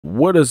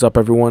What is up,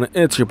 everyone?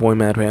 It's your boy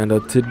Mad Panda.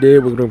 Today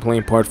we're going to be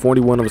playing part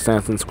 41 of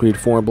Assassin's Creed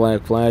 4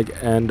 Black Flag,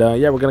 and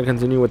yeah, we're going to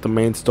continue with the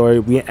main story.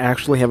 We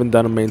actually haven't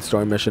done a main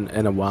story mission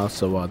in a while,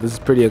 so this is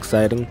pretty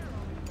exciting.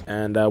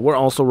 And we're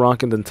also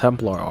rocking the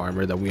Templar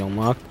armor that we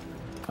unlocked.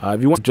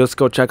 If you want, just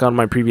go check out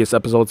my previous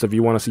episodes if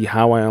you want to see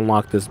how I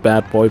unlocked this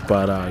bad boy,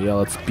 but yeah,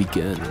 let's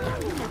begin.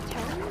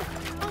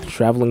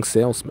 Traveling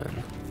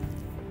salesman.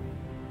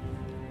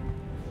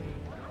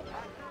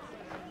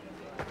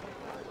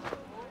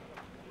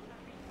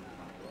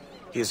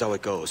 Here's how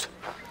it goes.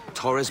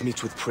 Torres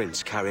meets with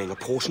Prince, carrying a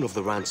portion of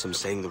the ransom,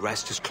 saying the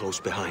rest is close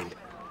behind.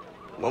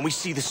 When we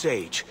see the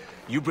Sage,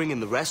 you bring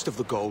in the rest of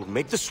the gold,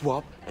 make the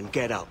swap, and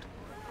get out.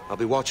 I'll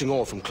be watching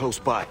all from close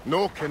by.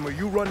 No, Kenway,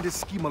 you run this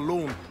scheme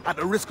alone, at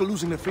the risk of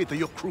losing the faith of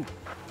your crew.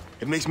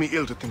 It makes me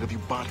ill to think of you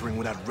bartering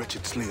with that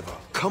wretched slaver.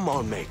 Come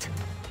on, mate.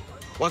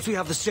 Once we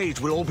have the Sage,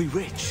 we'll all be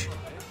rich.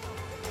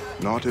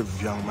 Not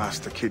if young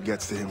Master Kid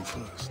gets to him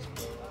first.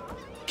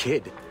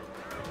 Kid?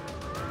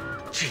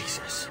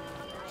 Jesus.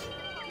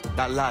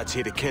 That lad's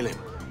here to kill him.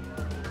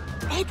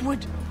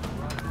 Edward!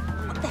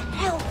 What the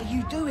hell are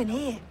you doing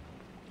here?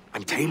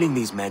 I'm tailing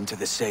these men to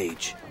the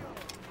Sage.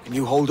 Can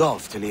you hold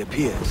off till he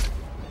appears?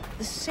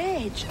 The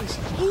Sage is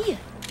here.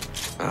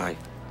 Aye.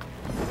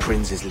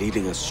 Prince is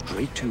leading us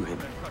straight to him.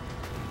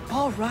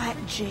 All right,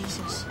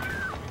 Jesus.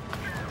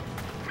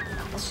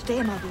 I'll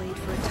stay my blade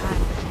for a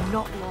time, but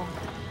not long.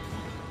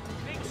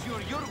 Make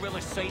sure your will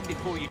is signed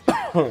before you...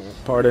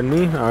 Pardon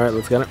me. Alright,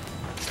 let's get it.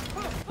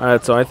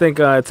 Alright, so I think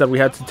it said we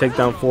had to take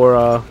down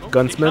 4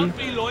 gunsmen,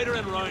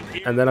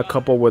 and then a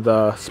couple with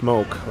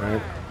smoke,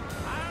 right?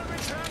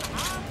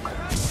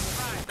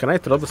 Can I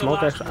throw the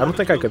smoke, actually? I don't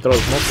think I could throw the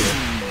smoke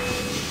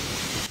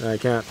here. No, I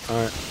can't.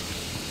 Alright.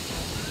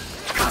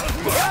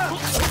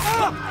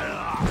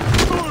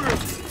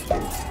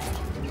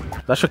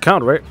 That should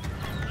count, right?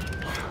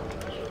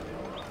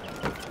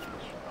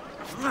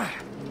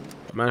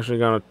 I'm actually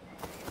gonna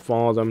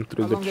follow them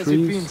through the trees. How long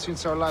has it been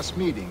since our last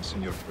meeting,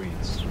 Senor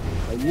Prince?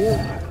 A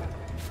year?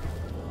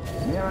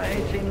 Near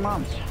 18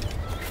 months.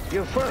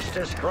 You first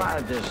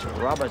described this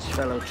Roberts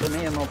fellow to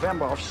me in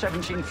November of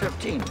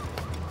 1715.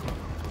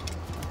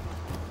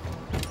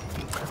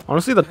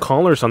 Honestly, the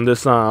collars on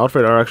this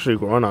outfit are actually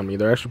growing on me.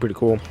 They're actually pretty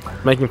cool.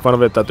 Making fun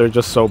of it that they're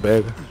just so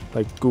big.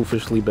 Like,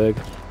 goofishly big.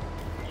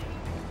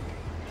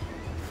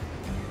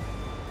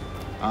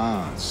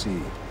 Ah,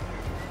 see.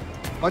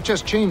 Much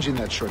has changed in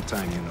that short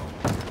time, you know.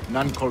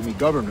 None called me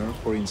governor,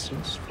 for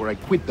instance, for I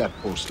quit that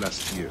post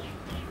last year.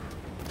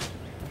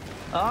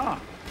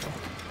 Ah,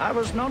 I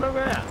was not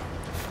aware.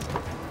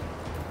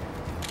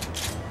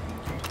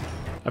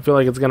 I feel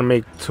like it's gonna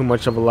make too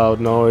much of a loud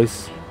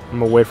noise. I'm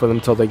gonna wait for them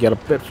until they get a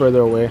bit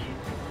further away.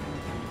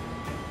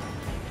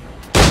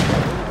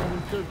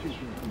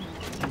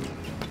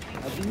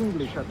 Have the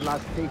English at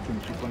last taken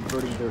to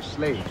converting their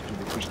slaves to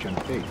the Christian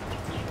faith?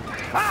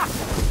 Ha!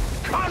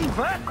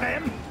 Convert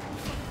them?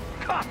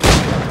 God.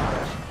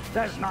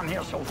 There's none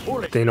here so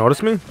foolish. They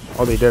noticed me?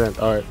 Oh, they didn't.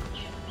 Alright.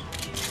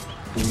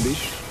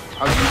 Foolish?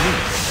 How do you mean?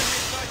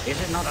 Is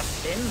it not a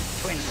sin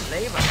to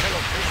enslave a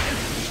fellow Christian?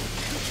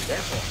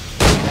 Therefore,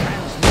 to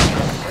transmit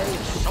a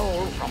slave's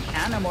soul from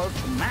animal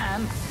to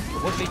man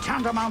would be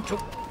tantamount to...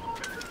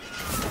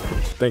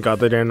 Thank God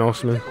they didn't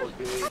notice me.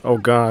 Oh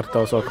God, that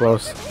was so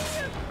close.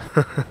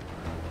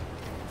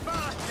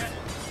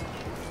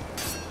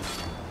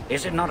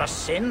 Is it not a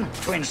sin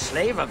to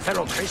enslave a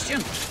fellow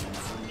Christian?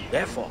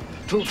 Therefore,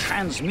 to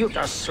transmute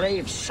a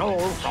slave's soul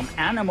from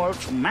animal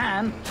to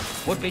man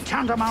would be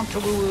tantamount to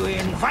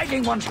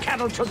inviting one's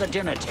cattle to the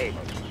dinner table.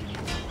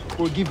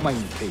 Forgive my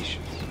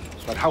impatience,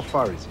 but how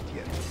far is it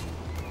yet?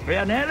 We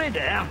are nearly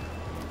there.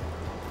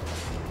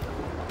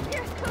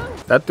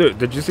 That dude,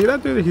 did you see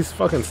that dude? He's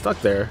fucking stuck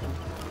there.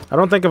 I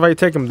don't think if I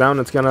take him down,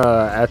 it's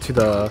gonna add to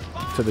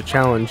the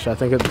challenge. I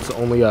think it's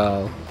only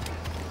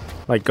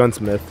like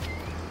gunsmen.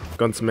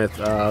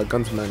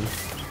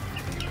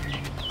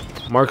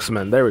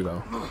 Marksman, there we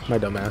go. My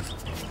dumbass.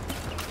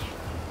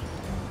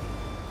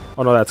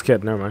 Oh no, that's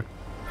Kid, never mind.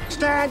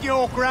 Stand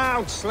your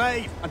ground,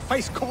 slave, and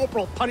face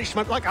corporal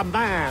punishment like a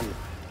man.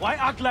 Why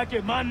act like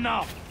a man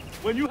now,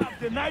 when you have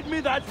denied me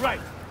that right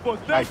for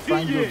 30 I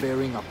find your years?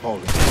 bearing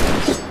appalling.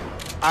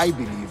 I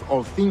believe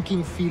all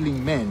thinking,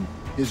 feeling men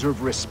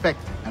deserve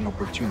respect and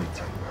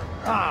opportunity.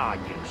 Ah,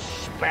 you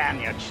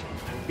Spaniards.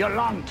 Your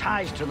long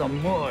ties to the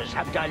Moors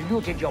have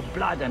diluted your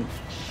blood and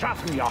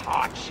softened your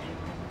hearts.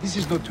 This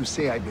is not to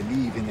say I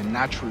believe in the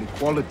natural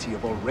equality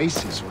of all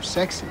races or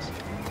sexes.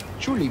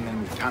 Surely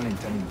men with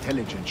talent and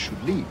intelligence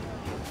should lead.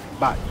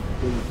 But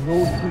there is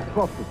no true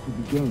profit to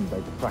be gained by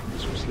the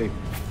practice of slavery.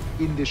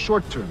 In the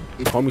short term,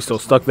 it Homie's still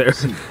stuck there.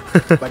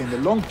 but in the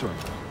long term,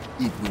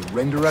 it will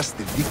render us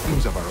the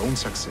victims of our own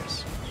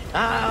success.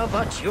 Ah,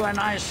 but you and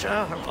I,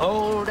 sir,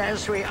 old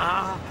as we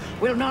are,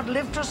 will not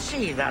live to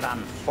see that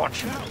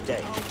unfortunate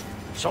day.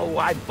 So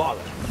why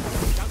bother?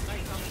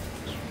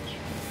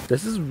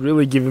 This is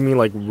really giving me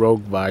like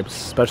rogue vibes,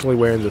 especially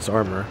wearing this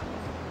armor.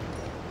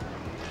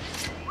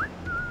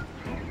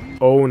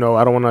 Oh no,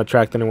 I don't want to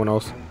attract anyone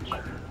else.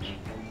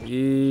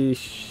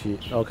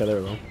 Yeesh. Okay,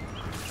 there we go.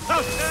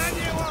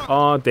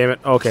 Oh, damn it.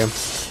 Okay.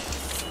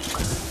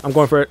 I'm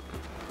going for it.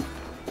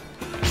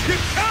 You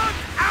can't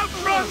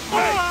outrun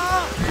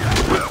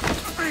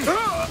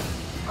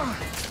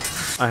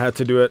I had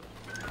to do it.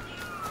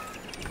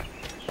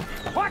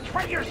 Watch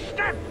where you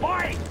step,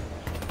 boy!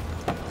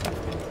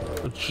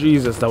 Oh,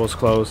 Jesus, that was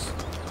close.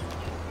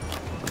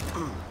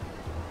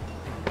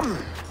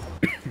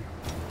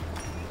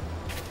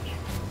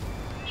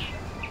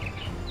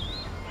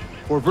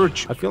 For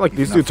virtue. I feel like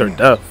these dudes are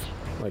deaf.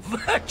 Like,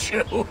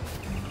 Virtue?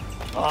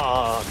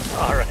 Oh,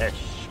 Torres.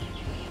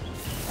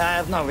 I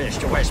have no wish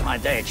to waste my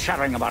day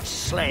chattering about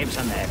slaves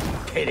and their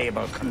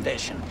pitiable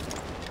condition.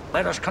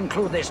 Let us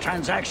conclude this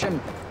transaction,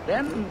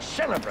 then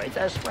celebrate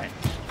as friends.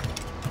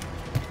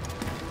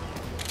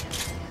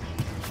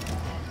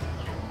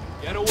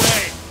 Get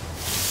away!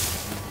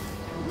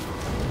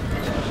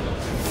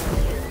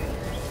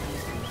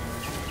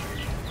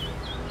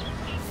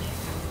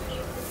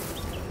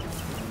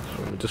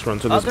 just run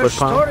to this Other bush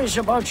pile. stories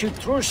about you,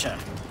 Trusa.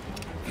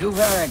 You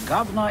were a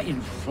governor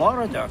in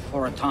Florida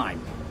for a time.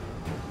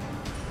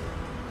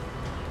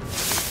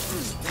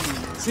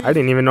 I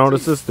didn't even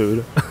notice this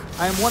dude.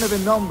 I am one of a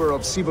number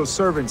of civil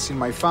servants in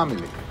my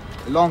family,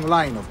 a long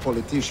line of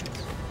politicians.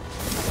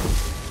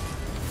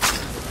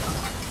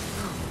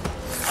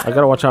 I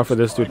gotta watch out for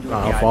this dude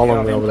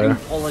following me over there.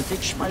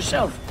 Politics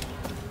myself.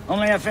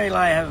 Only I feel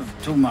I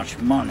have too much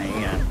money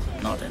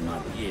and not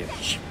enough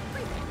years.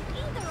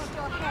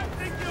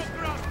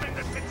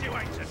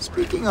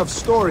 Speaking of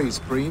stories,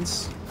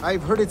 Prince,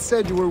 I've heard it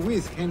said you were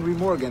with Henry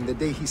Morgan the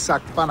day he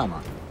sacked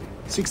Panama.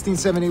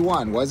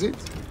 1671, was it?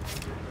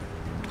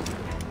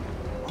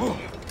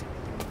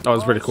 That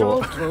was pretty cool.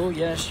 Also true,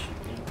 yes.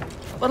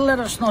 But let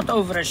us not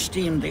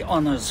overesteem the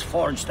honors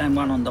forged and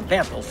won on the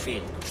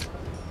battlefield.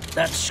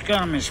 That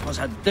skirmish was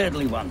a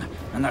deadly one,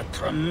 and a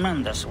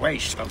tremendous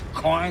waste of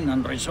coin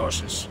and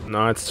resources.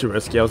 No, it's too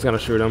risky. I was gonna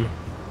shoot him.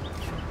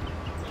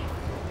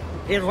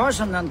 It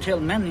wasn't until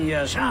many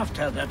years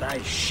after that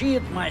I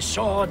sheathed my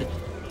sword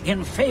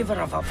in favor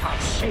of a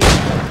forsaken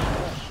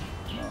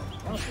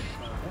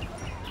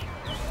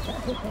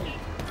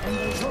and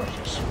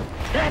resources.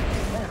 That's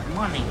where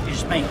money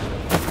is made.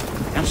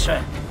 And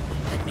sir,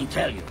 let me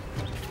tell you,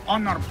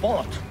 honor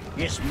bought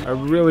is I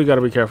really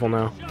gotta be careful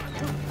now.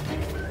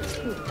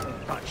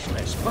 much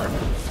less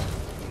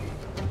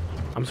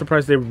perfect. I'm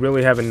surprised they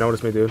really haven't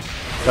noticed me, dude.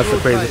 That's the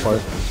crazy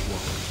part.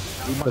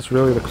 That's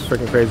really the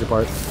freaking crazy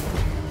part.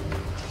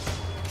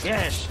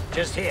 Yes,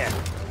 just here.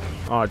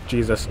 Oh,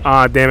 Jesus.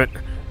 Ah, damn it.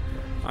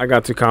 I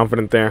got too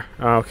confident there.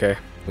 Okay.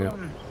 Yeah.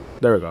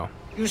 There we go.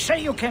 You say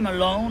you came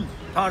alone,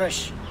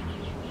 Torres?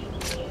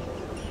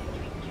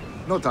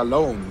 Not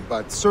alone,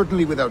 but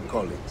certainly without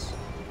colleagues.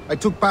 I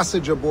took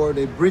passage aboard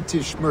a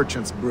British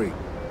merchant's brig.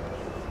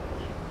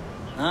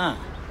 Ah.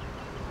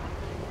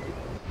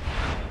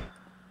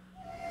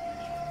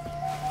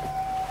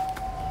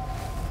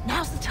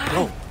 Now's the time.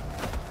 No.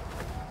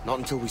 Not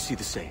until we see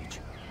the sage.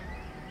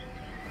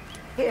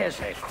 Here's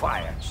a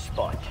quiet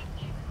spot.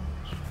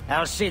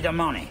 I'll see the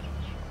money.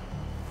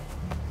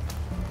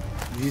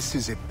 This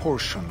is a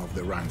portion of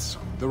the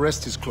ransom. The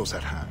rest is close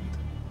at hand.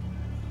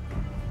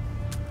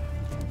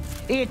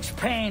 It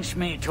pains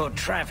me to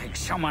traffic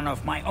someone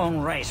of my own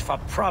race for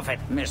profit,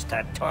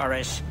 Mr.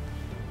 Torres.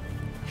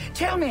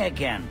 Tell me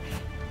again,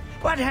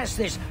 what has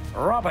this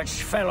Roberts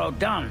fellow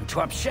done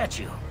to upset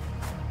you?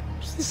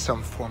 Is this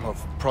some form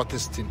of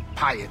Protestant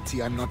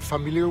piety I'm not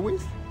familiar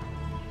with?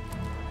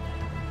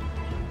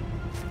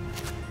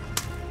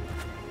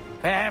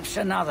 Perhaps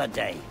another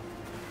day.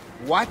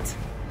 What?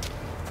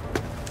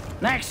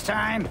 Next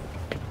time,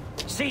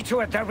 see to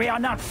it that we are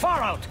not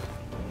followed.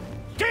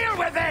 Deal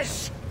with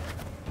this!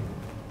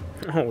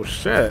 Oh,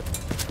 shit.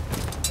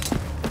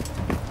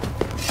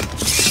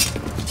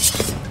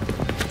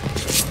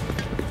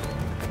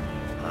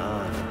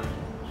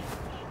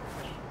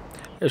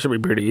 It should be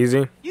pretty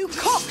easy. You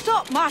cocked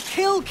up my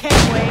kill,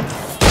 Kenway.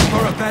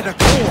 For a better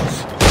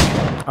cause.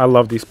 I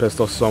love these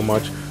pistols so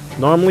much.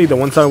 Normally, the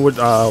ones I would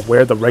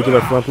wear the regular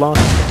flintlock,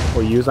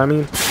 or use, I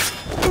mean,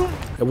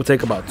 it would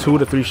take about 2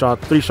 to 3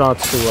 shots to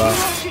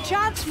Now's your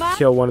chance, man.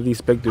 kill one of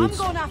these big I'm dudes.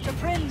 going after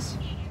Prince.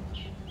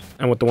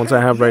 And with the ones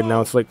I have right now,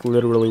 it's like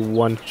literally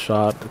 1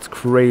 shot. It's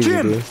crazy,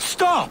 Jim, dude.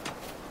 stop!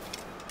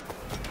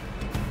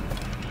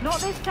 Not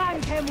this time,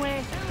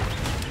 Kenway.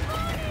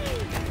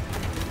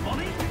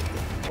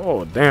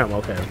 Oh, damn,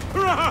 okay.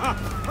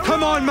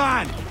 Come on,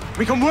 man!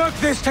 We can work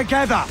this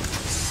together!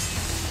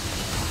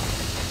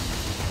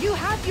 You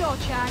had your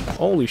chance.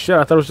 Holy shit,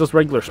 I thought it was just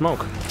regular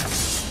smoke.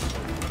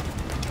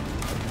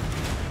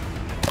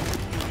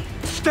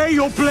 Stay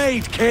your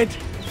blade, kid!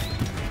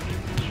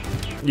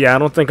 Yeah, I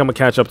don't think I'm gonna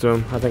catch up to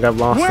him. I think I've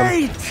lost him.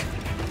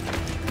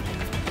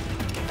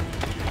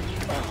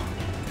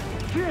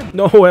 Wait!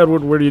 No,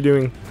 Edward, what are you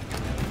doing?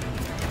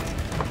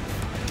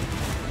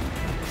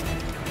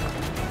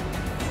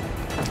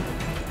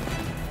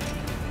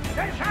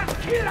 There's a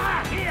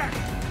killer here!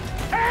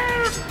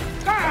 Help!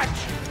 Guards!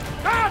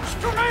 Guards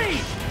to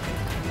me!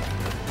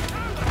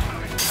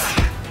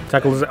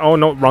 Tackle his... Oh,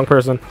 no, wrong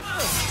person.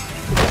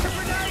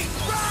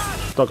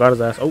 Still got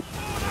his ass. Oh.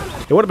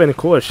 It would have been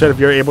cool as shit if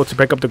you're able to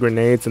pick up the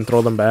grenades and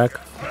throw them back.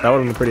 That would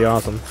have been pretty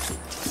awesome.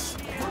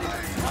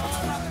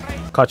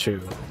 Caught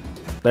you.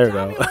 There you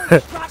go.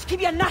 Rats,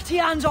 keep your natty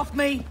hands off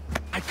me!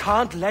 I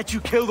can't let you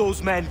kill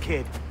those men,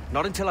 kid.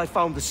 Not until I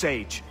found the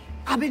sage.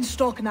 I've been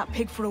stalking that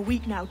pig for a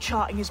week now,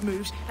 charting his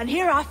moves, and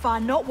here I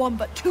find not one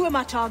but two of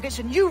my targets,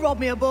 and you rob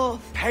me of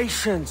both.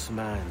 Patience,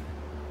 man.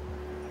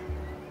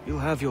 You'll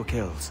have your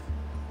kills.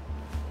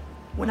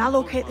 When I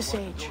locate the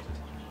sage,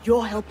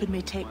 you're helping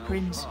me take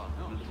Prince.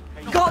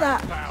 Got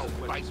that?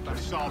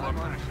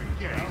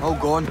 All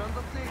gone.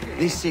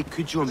 They say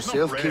Cujo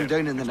himself came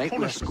down in the night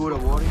with a score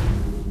of warriors.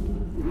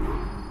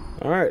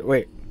 Alright,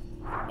 wait.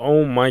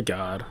 Oh my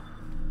god.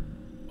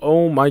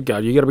 Oh my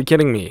god, you gotta be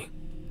kidding me.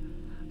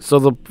 So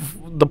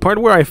the part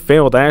where I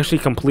failed, I actually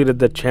completed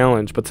the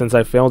challenge, but since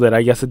I failed it,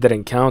 I guess it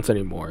didn't count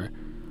anymore.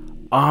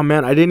 Oh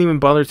man, I didn't even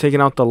bother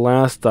taking out the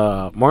last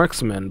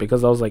marksman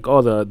because I was like,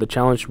 oh, the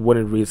challenge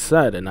wouldn't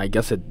reset, and I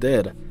guess it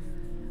did.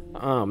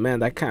 Oh man,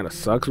 that kind of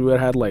sucks. We would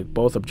have had like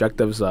both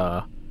objectives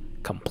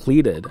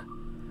completed.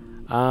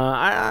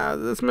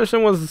 This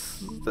mission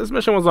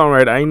was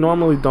alright. I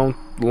normally don't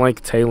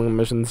like tailing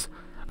missions.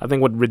 I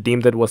think what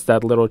redeemed it was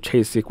that little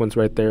chase sequence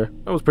right there.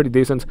 It was pretty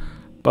decent.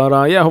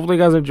 But yeah, hopefully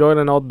you guys enjoyed,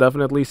 and I'll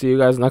definitely see you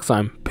guys next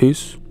time.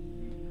 Peace.